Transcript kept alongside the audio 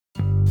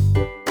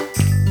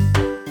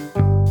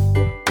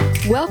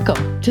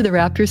Welcome to the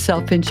Wrap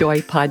Yourself in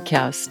Joy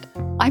podcast.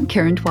 I'm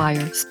Karen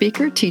Dwyer,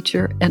 speaker,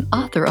 teacher, and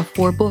author of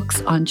 4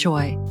 books on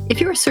joy. If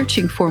you are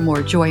searching for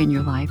more joy in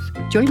your life,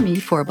 join me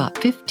for about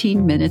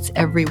 15 minutes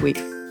every week.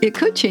 It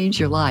could change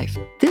your life.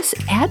 This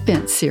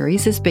Advent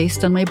series is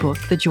based on my book,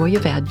 The Joy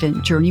of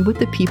Advent, Journey with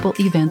the People,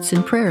 Events,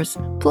 and Prayers.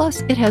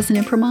 Plus, it has an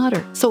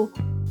imprimatur. So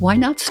why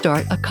not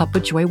start a Cup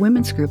of Joy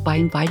women's group by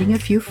inviting a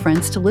few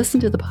friends to listen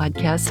to the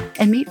podcast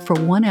and meet for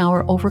 1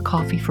 hour over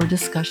coffee for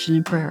discussion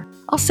and prayer?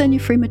 I'll send you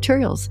free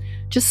materials.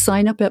 Just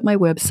sign up at my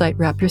website,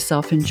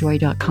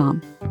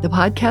 wrapyourselfinjoy.com. The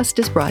podcast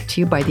is brought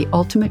to you by the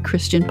Ultimate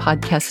Christian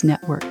Podcast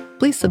Network.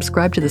 Please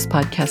subscribe to this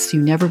podcast so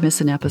you never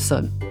miss an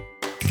episode.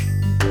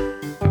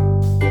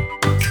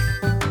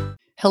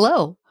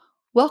 Hello.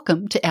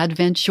 Welcome to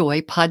Advent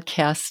Joy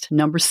podcast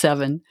number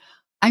 7.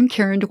 I'm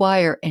Karen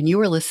Dwyer, and you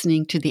are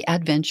listening to the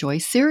Advent Joy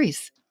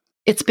series.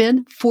 It's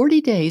been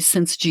 40 days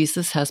since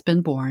Jesus has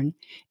been born,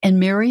 and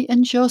Mary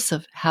and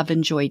Joseph have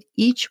enjoyed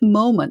each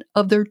moment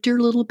of their dear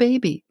little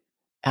baby.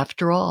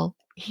 After all,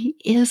 he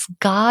is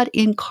God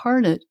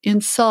incarnate in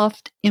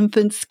soft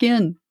infant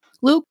skin.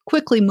 Luke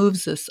quickly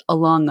moves us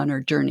along on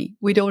our journey.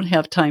 We don't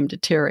have time to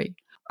tarry.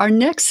 Our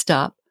next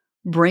stop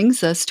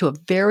brings us to a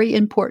very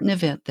important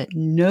event that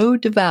no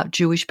devout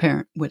Jewish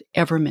parent would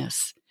ever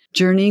miss.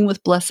 Journeying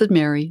with Blessed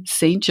Mary,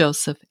 Saint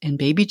Joseph, and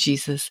baby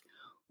Jesus,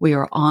 we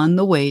are on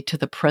the way to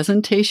the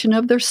presentation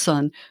of their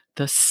Son,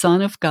 the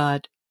Son of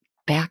God,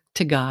 back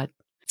to God.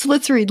 So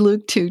let's read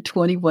Luke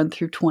 2:21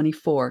 through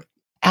 24.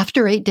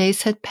 After 8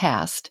 days had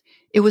passed,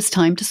 it was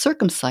time to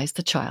circumcise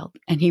the child,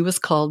 and he was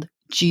called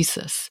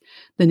Jesus,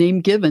 the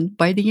name given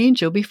by the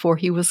angel before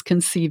he was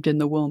conceived in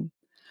the womb.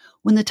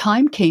 When the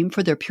time came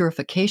for their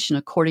purification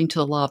according to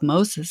the law of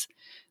Moses,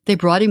 they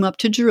brought him up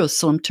to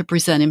Jerusalem to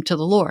present him to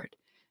the Lord.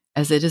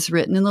 As it is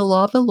written in the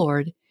law of the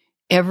Lord,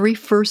 every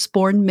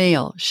firstborn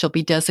male shall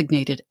be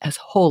designated as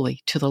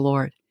holy to the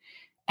Lord.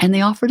 And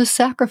they offered a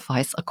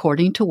sacrifice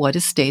according to what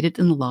is stated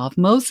in the law of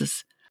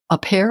Moses, a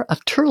pair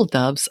of turtle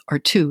doves or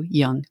 2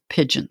 young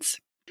pigeons.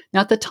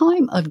 Now at the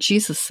time of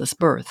Jesus'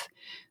 birth,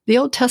 the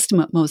Old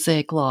Testament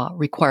Mosaic law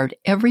required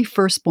every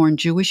firstborn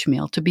Jewish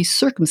male to be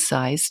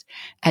circumcised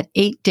at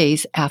 8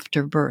 days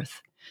after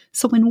birth.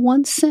 So in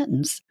one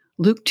sentence,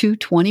 Luke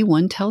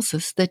 2:21 tells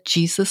us that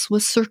Jesus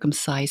was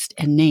circumcised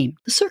and named.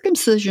 The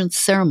circumcision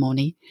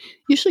ceremony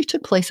usually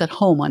took place at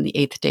home on the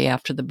 8th day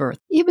after the birth,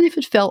 even if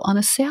it fell on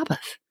a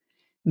Sabbath.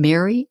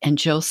 Mary and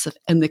Joseph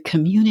and the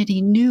community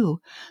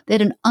knew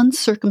that an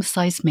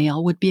uncircumcised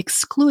male would be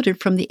excluded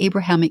from the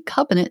Abrahamic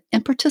covenant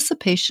and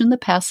participation in the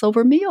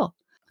Passover meal.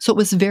 So it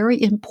was very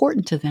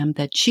important to them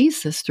that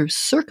Jesus, through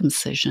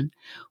circumcision,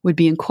 would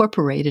be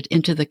incorporated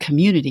into the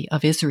community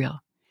of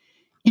Israel.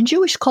 In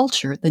Jewish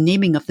culture, the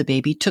naming of the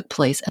baby took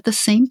place at the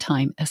same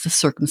time as the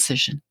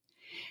circumcision.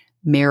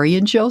 Mary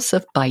and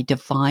Joseph, by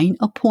divine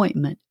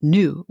appointment,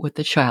 knew what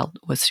the child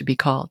was to be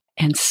called.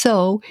 And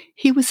so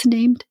he was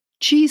named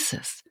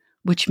Jesus,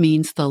 which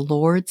means the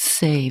Lord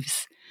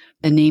saves,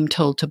 a name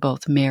told to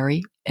both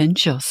Mary and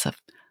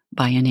Joseph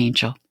by an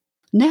angel.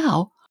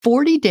 Now,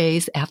 40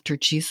 days after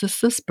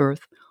Jesus'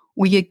 birth,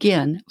 we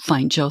again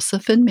find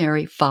Joseph and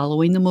Mary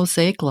following the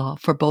Mosaic law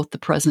for both the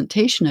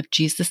presentation of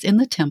Jesus in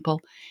the temple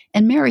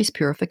and Mary's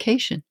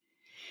purification.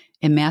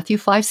 In Matthew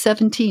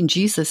 5:17,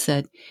 Jesus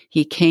said,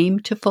 "He came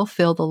to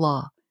fulfill the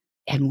law,"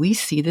 and we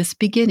see this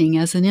beginning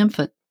as an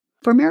infant.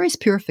 For Mary's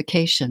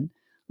purification,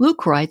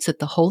 Luke writes that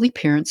the holy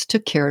parents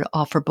took care to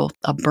offer both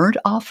a burnt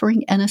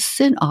offering and a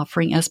sin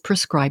offering as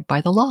prescribed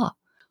by the law.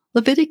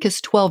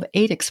 Leviticus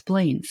 12:8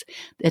 explains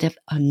that if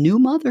a new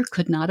mother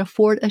could not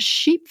afford a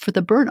sheep for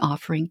the burnt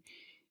offering,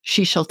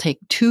 she shall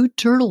take 2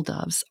 turtle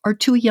doves or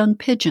 2 young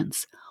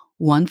pigeons,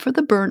 one for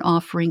the burnt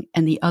offering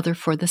and the other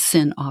for the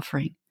sin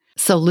offering.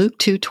 So Luke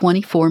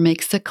 2:24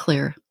 makes it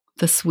clear,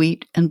 the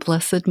sweet and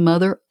blessed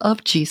mother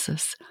of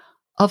Jesus,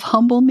 of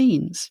humble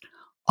means,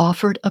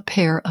 offered a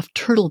pair of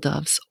turtle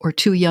doves or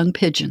 2 young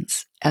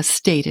pigeons, as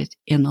stated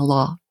in the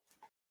law.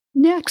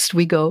 Next,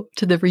 we go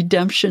to the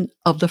redemption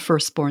of the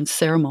firstborn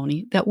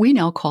ceremony that we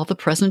now call the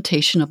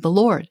presentation of the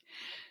Lord.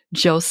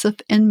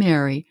 Joseph and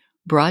Mary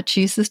brought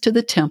Jesus to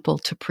the temple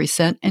to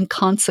present and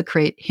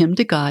consecrate him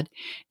to God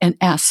and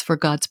ask for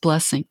God's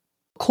blessing.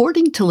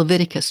 According to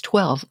Leviticus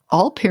 12,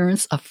 all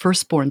parents of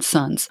firstborn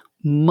sons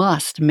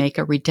must make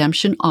a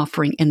redemption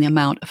offering in the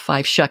amount of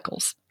 5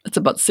 shekels. That's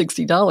about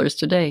 $60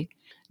 today.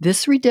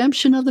 This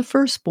redemption of the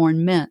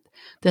firstborn meant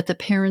that the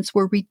parents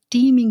were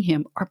redeeming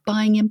him or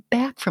buying him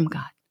back from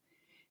God.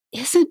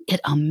 Isn't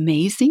it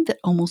amazing that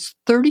almost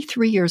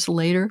 33 years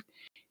later,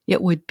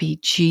 it would be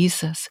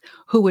Jesus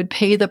who would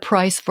pay the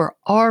price for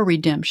our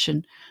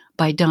redemption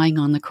by dying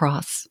on the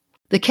cross?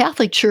 The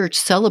Catholic Church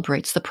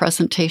celebrates the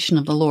presentation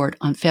of the Lord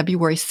on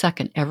February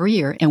 2nd every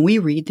year, and we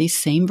read these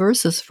same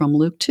verses from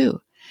Luke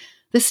 2.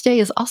 This day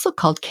is also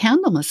called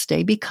Candlemas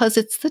Day because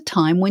it's the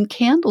time when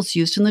candles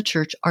used in the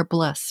church are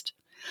blessed.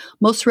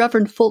 Most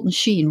Reverend Fulton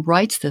Sheen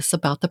writes this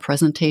about the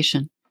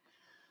presentation.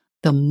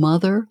 The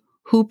mother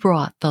who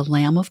brought the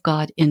Lamb of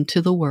God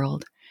into the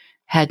world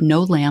had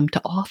no lamb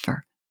to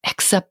offer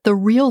except the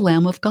real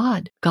Lamb of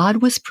God.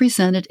 God was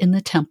presented in the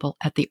temple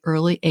at the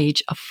early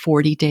age of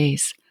 40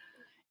 days.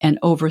 And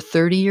over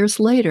 30 years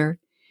later,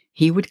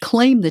 he would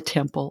claim the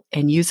temple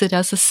and use it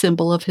as a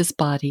symbol of his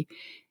body,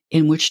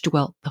 in which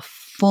dwelt the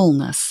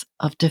fullness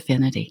of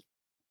divinity.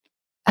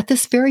 At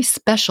this very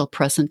special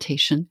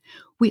presentation,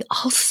 we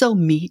also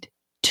meet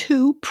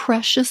two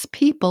precious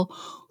people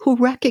who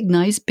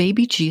recognize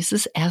baby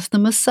Jesus as the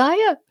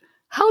Messiah.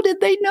 How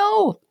did they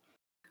know?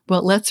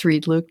 Well, let's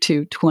read Luke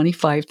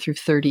 2:25 through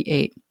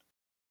 38.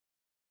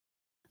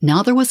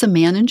 Now there was a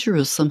man in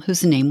Jerusalem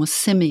whose name was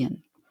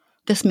Simeon.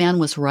 This man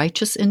was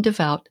righteous and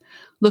devout,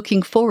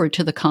 looking forward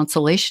to the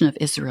consolation of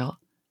Israel,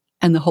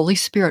 and the Holy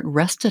Spirit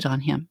rested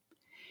on him.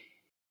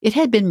 It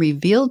had been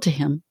revealed to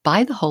him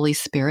by the Holy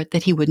Spirit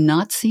that he would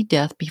not see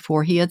death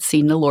before he had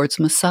seen the Lord's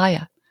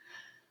Messiah.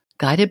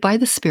 Guided by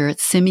the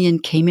Spirit, Simeon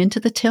came into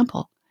the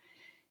temple,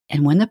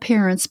 and when the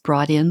parents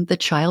brought in the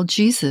child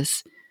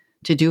Jesus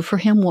to do for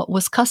him what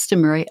was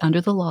customary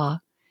under the law,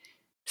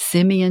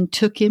 Simeon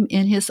took him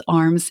in his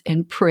arms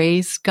and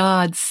praised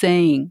God,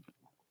 saying,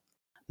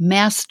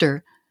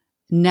 "Master,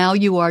 now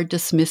you are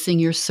dismissing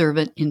your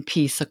servant in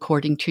peace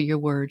according to your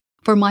word.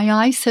 For my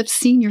eyes have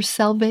seen your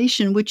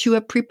salvation, which you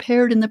have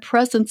prepared in the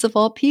presence of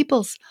all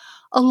peoples,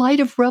 a light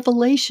of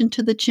revelation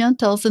to the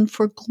Gentiles and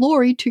for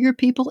glory to your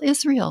people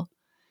Israel."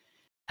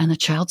 And the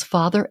child's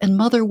father and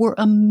mother were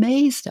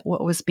amazed at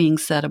what was being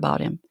said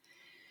about him.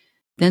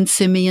 Then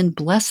Simeon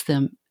blessed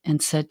them and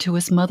said to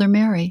his mother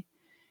Mary,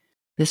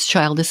 "This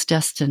child is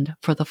destined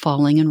for the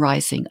falling and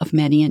rising of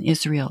many in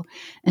Israel,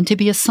 and to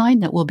be a sign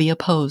that will be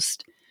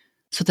opposed,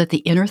 so that the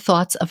inner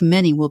thoughts of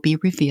many will be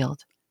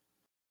revealed,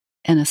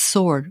 and a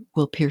sword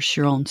will pierce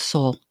your own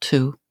soul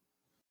too."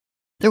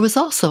 There was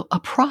also a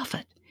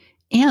prophet,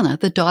 Anna,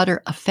 the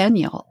daughter of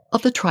Phanuel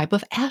of the tribe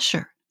of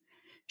Asher.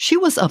 She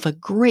was of a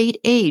great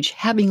age,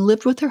 having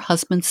lived with her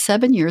husband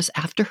 7 years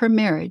after her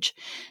marriage,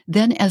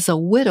 then as a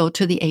widow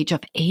to the age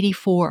of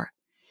 84.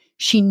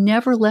 She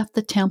never left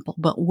the temple,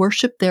 but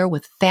worshipped there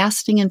with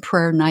fasting and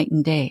prayer night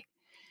and day.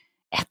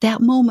 At that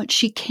moment,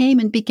 she came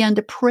and began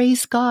to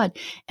praise God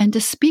and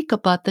to speak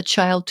about the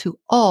child to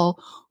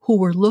all who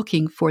were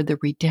looking for the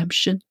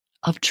redemption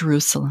of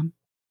Jerusalem.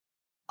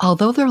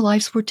 Although their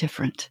lives were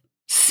different,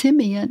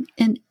 Simeon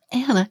and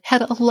Anna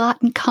had a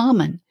lot in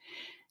common,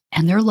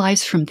 and their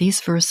lives from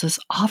these verses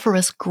offer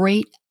us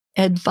great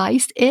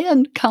advice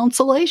and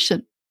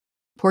consolation.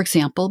 For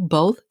example,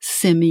 both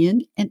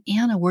Simeon and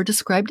Anna were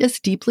described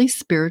as deeply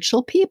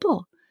spiritual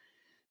people.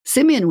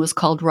 Simeon was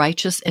called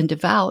righteous and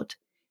devout,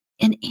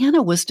 and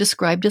Anna was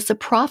described as a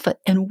prophet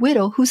and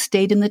widow who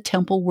stayed in the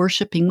temple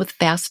worshiping with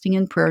fasting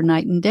and prayer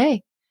night and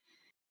day.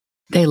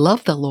 They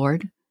loved the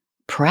Lord,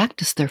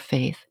 practiced their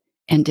faith,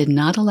 and did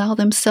not allow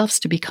themselves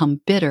to become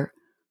bitter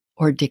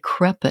or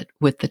decrepit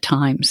with the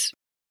times.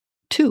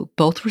 2,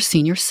 both were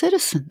senior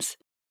citizens.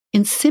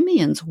 In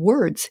Simeon's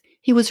words,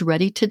 he was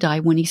ready to die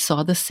when he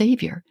saw the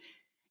Savior,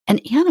 and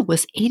Anna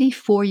was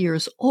 84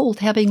 years old,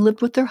 having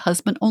lived with her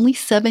husband only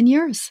 7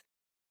 years.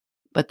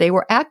 But they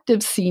were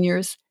active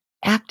seniors,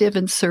 active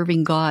in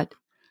serving God.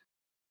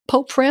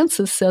 Pope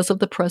Francis says of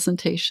the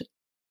presentation,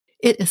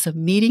 "It is a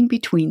meeting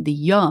between the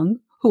young,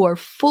 who are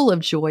full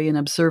of joy in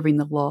observing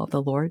the law of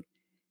the Lord,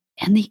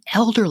 and the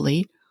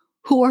elderly,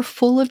 who are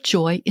full of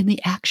joy in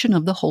the action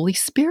of the Holy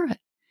Spirit."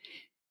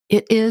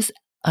 It is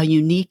a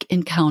unique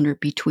encounter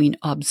between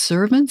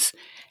observance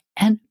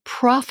and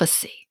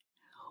prophecy,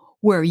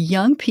 where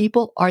young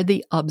people are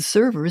the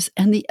observers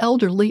and the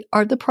elderly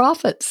are the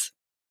prophets.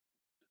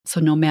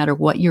 So no matter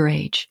what your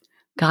age,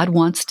 God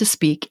wants to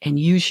speak and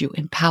use you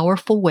in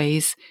powerful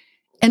ways,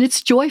 and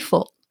it's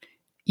joyful.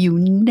 You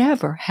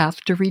never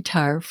have to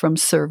retire from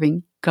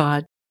serving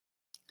God.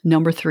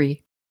 Number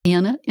 3,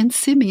 Anna and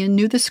Simeon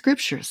knew the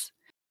scriptures.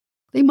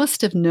 They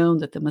must have known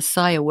that the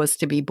Messiah was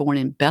to be born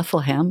in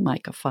Bethlehem,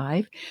 Micah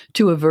 5,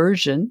 to a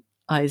virgin,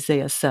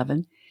 Isaiah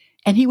 7,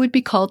 and he would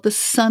be called the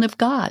Son of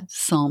God,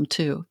 Psalm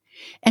 2,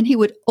 and he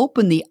would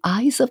open the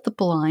eyes of the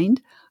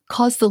blind,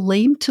 cause the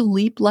lame to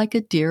leap like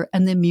a deer,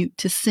 and the mute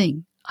to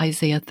sing,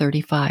 Isaiah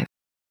 35.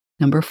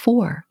 Number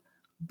 4,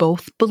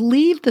 both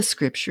believed the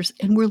scriptures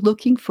and were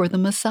looking for the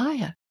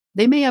Messiah.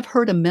 They may have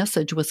heard a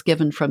message was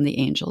given from the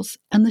angels,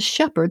 and the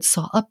shepherds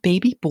saw a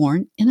baby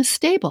born in a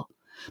stable,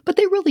 but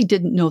they really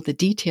didn't know the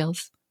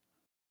details.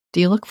 Do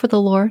you look for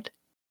the Lord?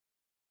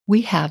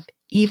 We have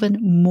even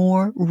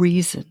more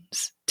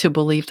reasons to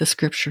believe the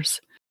scriptures.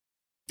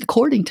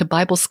 According to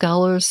Bible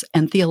scholars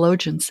and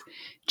theologians,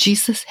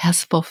 Jesus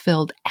has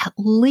fulfilled at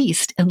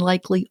least and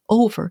likely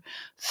over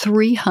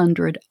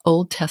 300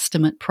 Old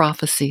Testament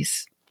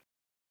prophecies.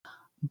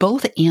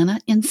 Both Anna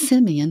and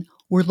Simeon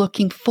were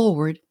looking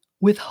forward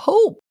with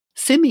hope.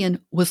 Simeon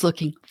was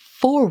looking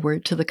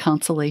forward to the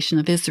consolation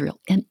of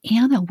Israel, and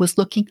Anna was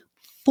looking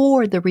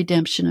for the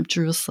redemption of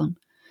Jerusalem.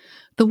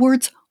 The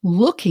words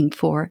looking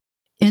for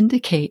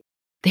indicate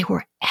they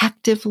were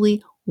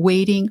actively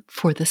waiting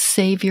for the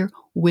Savior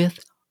with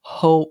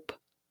hope.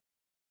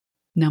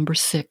 Number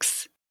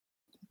 6,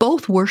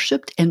 both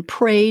worshiped and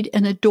prayed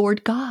and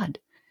adored God.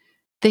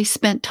 They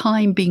spent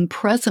time being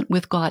present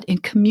with God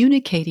and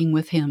communicating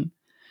with Him.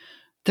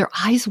 Their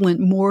eyes went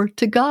more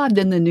to God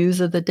than the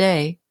news of the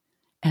day,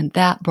 and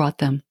that brought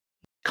them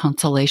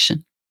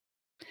consolation.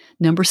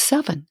 Number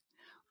 7,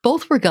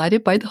 both were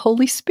guided by the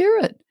Holy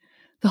Spirit.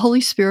 The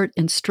Holy Spirit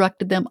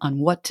instructed them on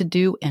what to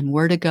do and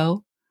where to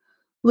go.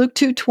 Luke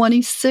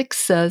 2:26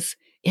 says,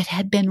 "It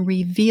had been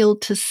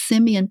revealed to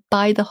Simeon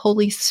by the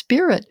Holy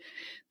Spirit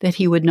that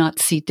he would not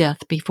see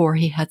death before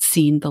he had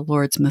seen the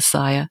Lord's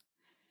Messiah."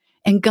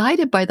 And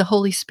guided by the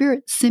Holy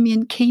Spirit,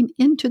 Simeon came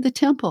into the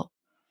temple.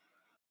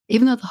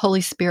 Even though the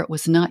Holy Spirit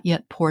was not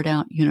yet poured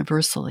out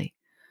universally,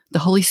 the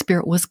Holy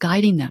Spirit was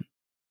guiding them.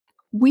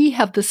 We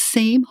have the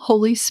same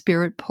Holy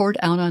Spirit poured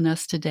out on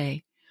us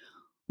today.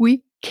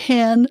 We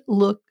can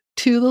look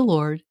to the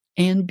Lord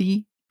and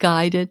be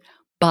guided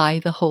by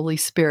the Holy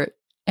Spirit,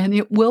 and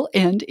it will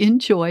end in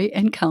joy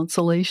and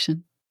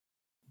consolation.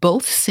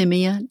 Both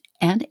Simeon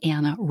and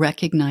Anna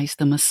recognized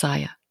the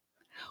Messiah.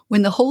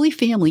 When the Holy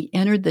Family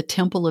entered the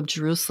Temple of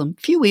Jerusalem,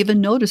 few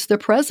even noticed their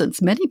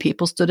presence. Many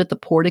people stood at the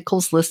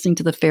porticos listening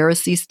to the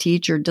Pharisees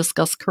teach or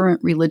discuss current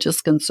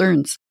religious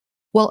concerns,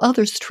 while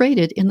others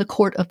traded in the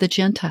court of the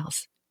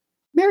Gentiles.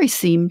 Mary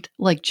seemed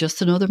like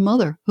just another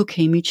mother who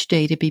came each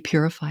day to be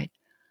purified.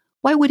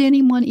 Why would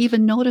anyone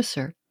even notice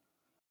her?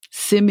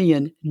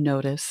 Simeon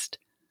noticed.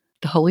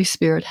 The Holy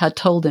Spirit had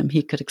told him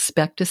he could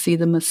expect to see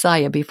the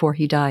Messiah before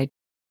he died.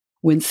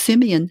 When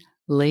Simeon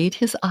laid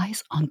his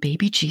eyes on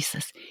baby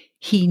Jesus,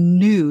 he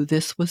knew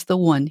this was the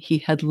one he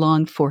had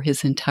longed for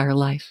his entire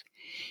life.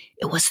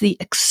 It was the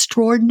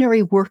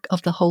extraordinary work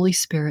of the Holy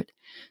Spirit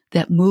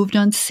that moved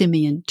on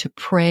Simeon to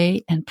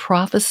pray and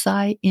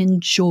prophesy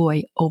in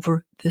joy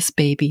over this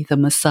baby, the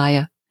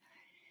Messiah.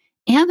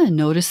 Anna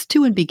noticed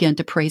too and began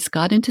to praise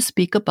God and to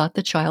speak about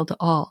the child to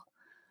all.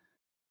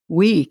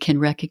 We can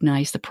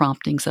recognize the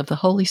promptings of the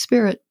Holy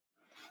Spirit.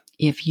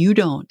 If you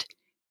don't,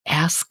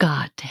 ask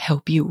God to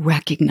help you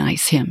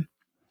recognize Him.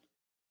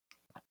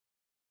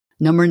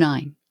 Number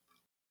 9,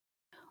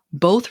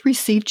 both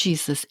received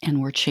Jesus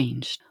and were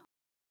changed.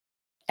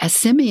 As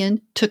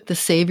Simeon took the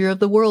Savior of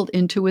the world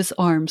into his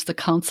arms, the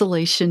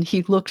consolation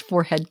he looked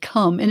for had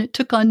come, and it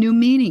took on new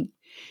meaning.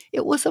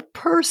 It was a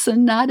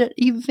person, not an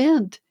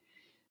event.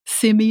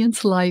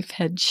 Simeon's life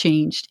had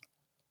changed,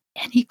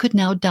 and he could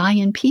now die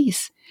in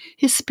peace.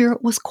 His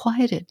spirit was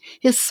quieted.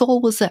 His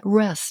soul was at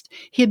rest.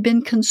 He had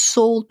been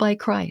consoled by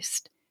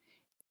Christ.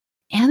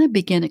 Anna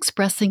began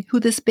expressing who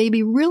this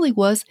baby really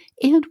was,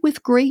 and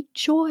with great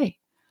joy.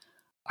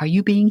 Are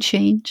you being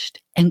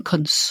changed and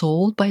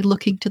consoled by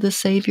looking to the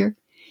Savior?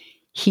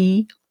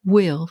 He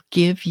will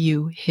give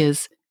you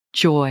His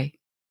joy.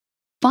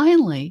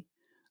 Finally,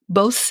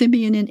 both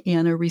Simeon and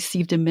Anna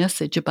received a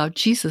message about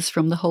Jesus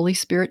from the Holy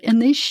Spirit,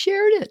 and they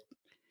shared it.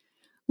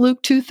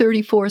 Luke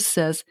 2:34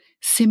 says,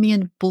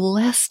 Simeon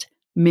blessed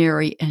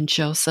Mary and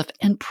Joseph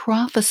and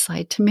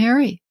prophesied to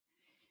Mary.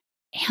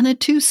 Anna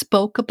too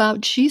spoke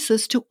about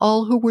Jesus to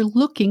all who were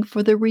looking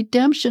for the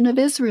redemption of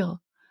Israel.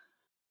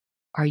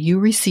 Are you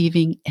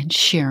receiving and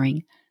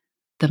sharing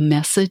the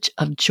message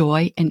of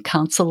joy and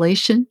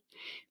consolation?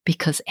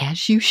 Because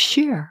as you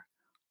share,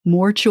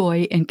 more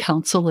joy and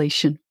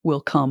consolation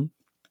will come.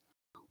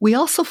 We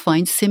also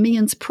find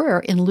Simeon's prayer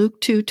in Luke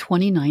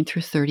 2:29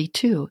 through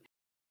 32.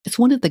 It's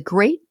one of the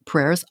great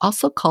prayers,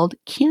 also called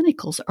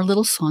canticles or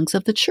little songs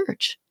of the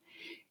church.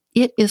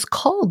 It is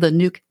called the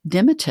Nunc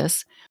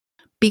Dimittis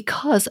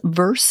because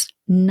verse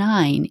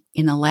 9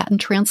 in a Latin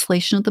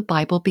translation of the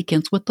Bible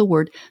begins with the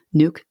word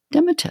Nunc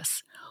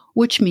Dimittis,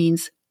 which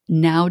means,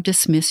 now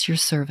dismiss your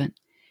servant.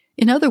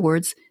 In other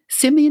words,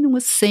 Simeon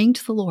was saying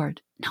to the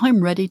Lord, now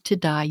I'm ready to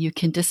die. You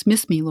can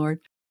dismiss me, Lord.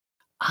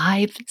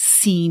 I've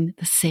seen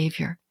the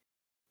Savior.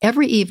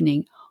 Every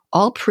evening,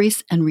 all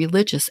priests and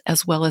religious,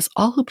 as well as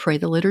all who pray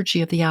the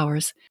Liturgy of the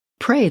Hours,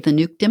 pray the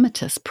Nunc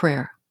Dimittis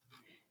prayer.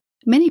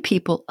 Many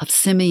people of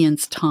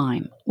Simeon's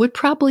time would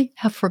probably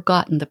have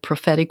forgotten the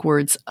prophetic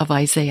words of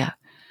Isaiah.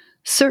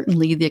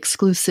 Certainly, the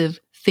exclusive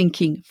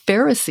thinking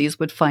Pharisees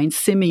would find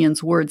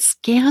Simeon's words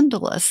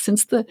scandalous,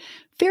 since the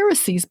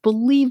Pharisees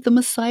believed the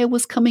Messiah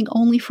was coming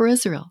only for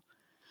Israel.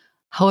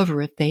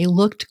 However, if they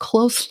looked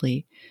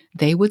closely,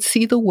 they would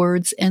see the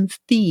words and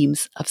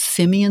themes of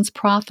Simeon's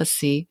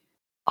prophecy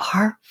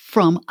are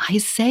from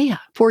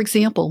Isaiah. For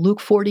example,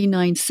 Luke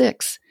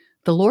 49:6,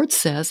 the Lord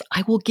says,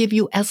 I will give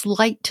you as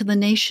light to the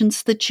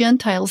nations, the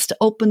Gentiles, to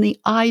open the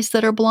eyes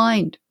that are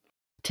blind.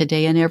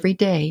 Today and every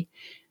day,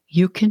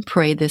 you can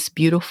pray this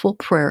beautiful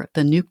prayer,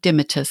 the Nunc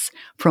Dimittis,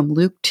 from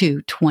Luke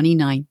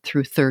 2:29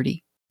 through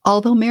 30.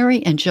 Although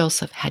Mary and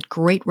Joseph had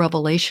great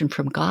revelation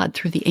from God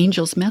through the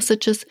angel's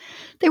messages,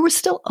 they were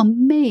still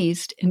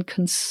amazed and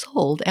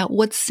consoled at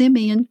what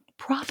Simeon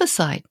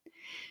prophesied.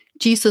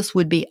 Jesus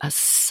would be a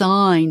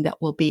sign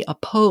that will be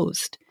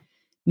opposed,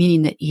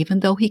 meaning that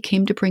even though he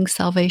came to bring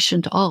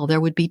salvation to all,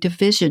 there would be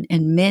division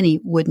and many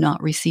would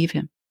not receive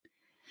him.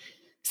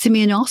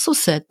 Simeon also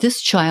said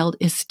this child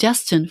is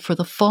destined for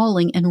the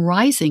falling and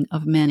rising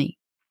of many.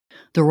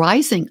 The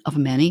rising of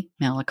many,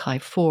 Malachi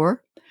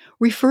 4,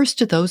 refers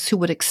to those who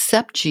would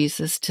accept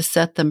Jesus to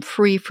set them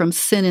free from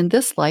sin in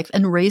this life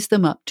and raise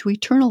them up to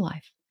eternal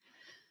life.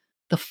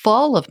 The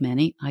fall of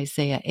many,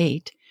 Isaiah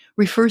 8,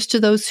 refers to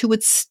those who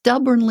would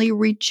stubbornly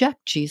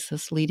reject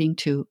Jesus, leading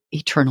to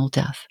eternal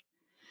death.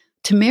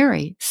 To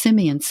Mary,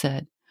 Simeon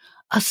said,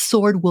 "A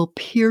sword will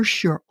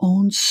pierce your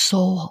own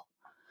soul,"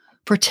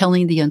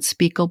 foretelling the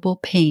unspeakable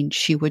pain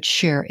she would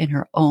share in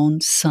her own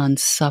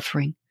son's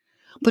suffering.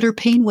 But her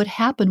pain would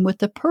happen with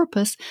the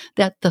purpose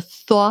that the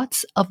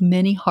thoughts of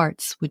many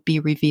hearts would be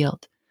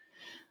revealed.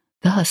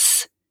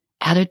 Thus,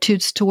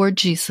 attitudes toward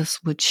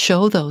Jesus would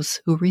show those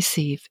who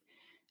receive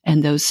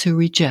and those who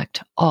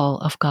reject all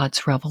of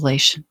God's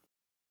revelation.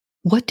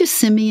 What do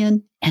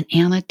Simeon and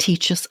Anna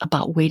teach us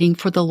about waiting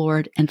for the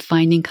Lord and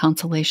finding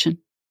consolation?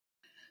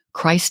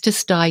 Christ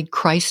has died,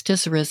 Christ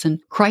has risen,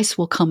 Christ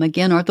will come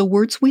again are the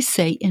words we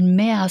say in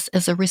Mass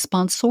as a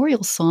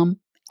responsorial psalm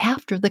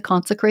after the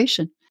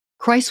consecration.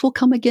 Christ will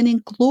come again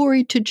in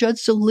glory to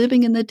judge the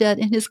living and the dead,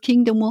 and his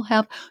kingdom will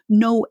have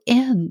no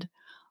end,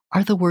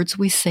 are the words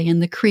we say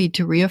in the Creed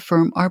to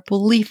reaffirm our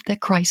belief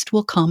that Christ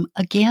will come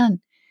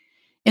again.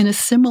 In a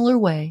similar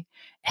way,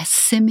 as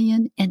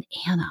Simeon and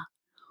Anna,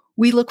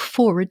 we look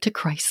forward to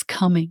Christ's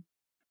coming.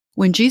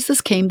 When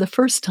Jesus came the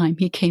first time,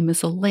 he came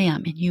as a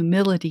lamb in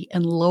humility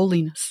and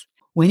lowliness.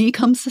 When he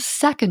comes the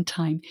second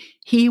time,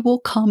 he will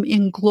come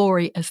in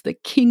glory as the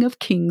King of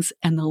Kings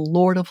and the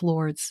Lord of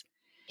Lords.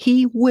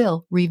 He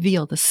will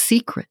reveal the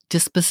secret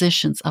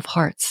dispositions of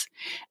hearts,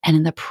 and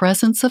in the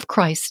presence of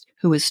Christ,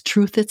 who is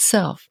truth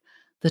itself,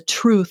 the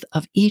truth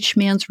of each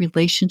man's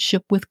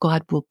relationship with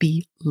God will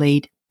be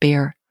laid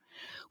bare.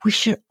 We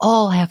should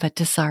all have a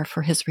desire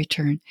for his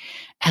return,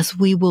 as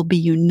we will be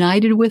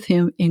united with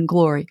him in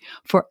glory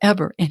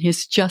forever, and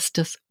his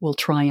justice will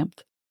triumph.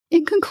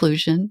 In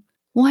conclusion,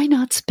 why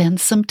not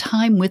spend some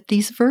time with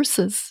these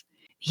verses?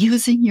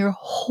 Using your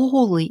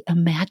holy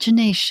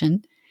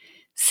imagination,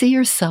 see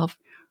yourself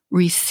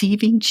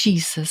receiving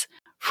Jesus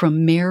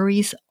from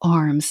Mary's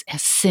arms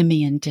as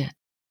Simeon did.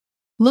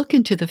 Look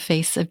into the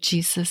face of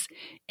Jesus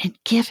and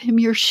give him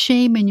your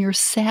shame and your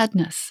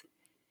sadness.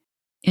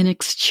 In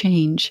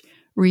exchange,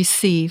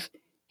 receive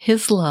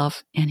his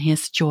love and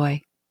his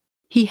joy.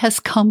 He has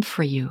come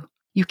for you.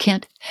 You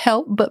can't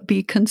help but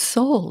be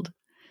consoled.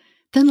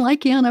 Then,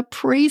 like Anna,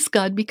 praise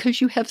God because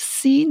you have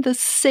seen the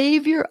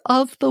Savior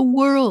of the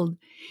world.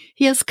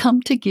 He has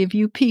come to give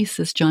you peace,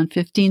 as John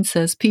 15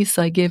 says, "Peace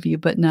I give you,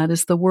 but not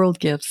as the world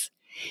gives."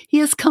 He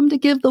has come to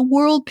give the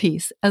world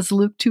peace, as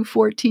Luke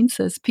 2:14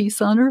 says,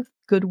 "Peace on earth,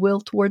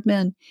 goodwill toward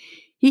men."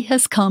 He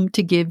has come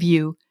to give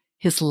you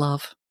his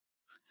love.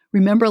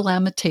 Remember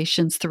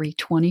Lamentations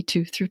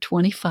 3:22 through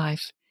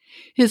 25.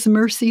 His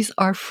mercies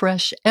are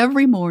fresh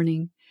every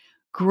morning.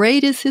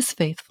 Great is his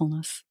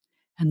faithfulness,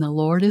 and the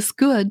Lord is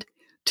good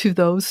to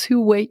those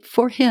who wait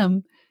for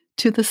him,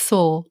 to the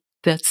soul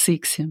that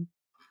seeks him.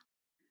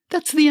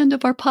 That's the end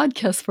of our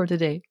podcast for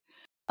today.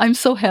 I'm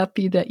so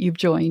happy that you've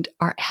joined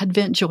our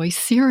Advent Joy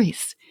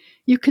series.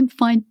 You can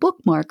find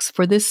bookmarks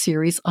for this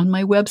series on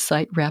my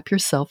website,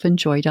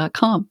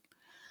 wrapyourselfinjoy.com.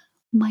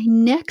 My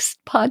next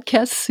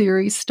podcast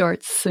series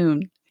starts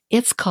soon.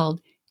 It's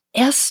called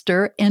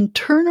Esther and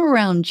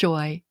Turnaround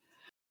Joy.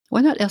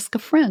 Why not ask a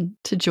friend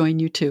to join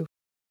you too?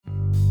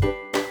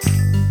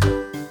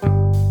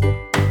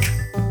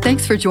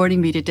 Thanks for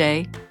joining me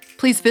today.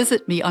 Please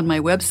visit me on my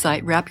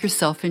website,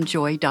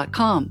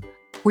 wrapyourselfinjoy.com,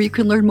 where you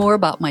can learn more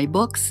about my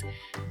books,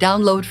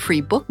 download free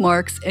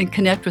bookmarks, and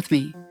connect with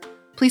me.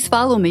 Please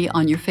follow me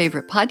on your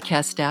favorite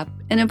podcast app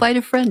and invite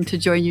a friend to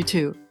join you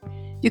too.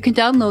 You can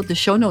download the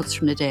show notes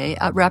from today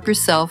at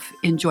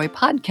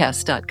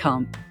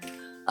wrapyourselfinjoypodcast.com.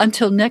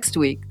 Until next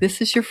week,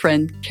 this is your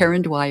friend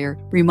Karen Dwyer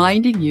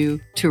reminding you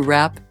to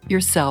wrap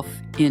yourself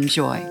in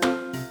joy.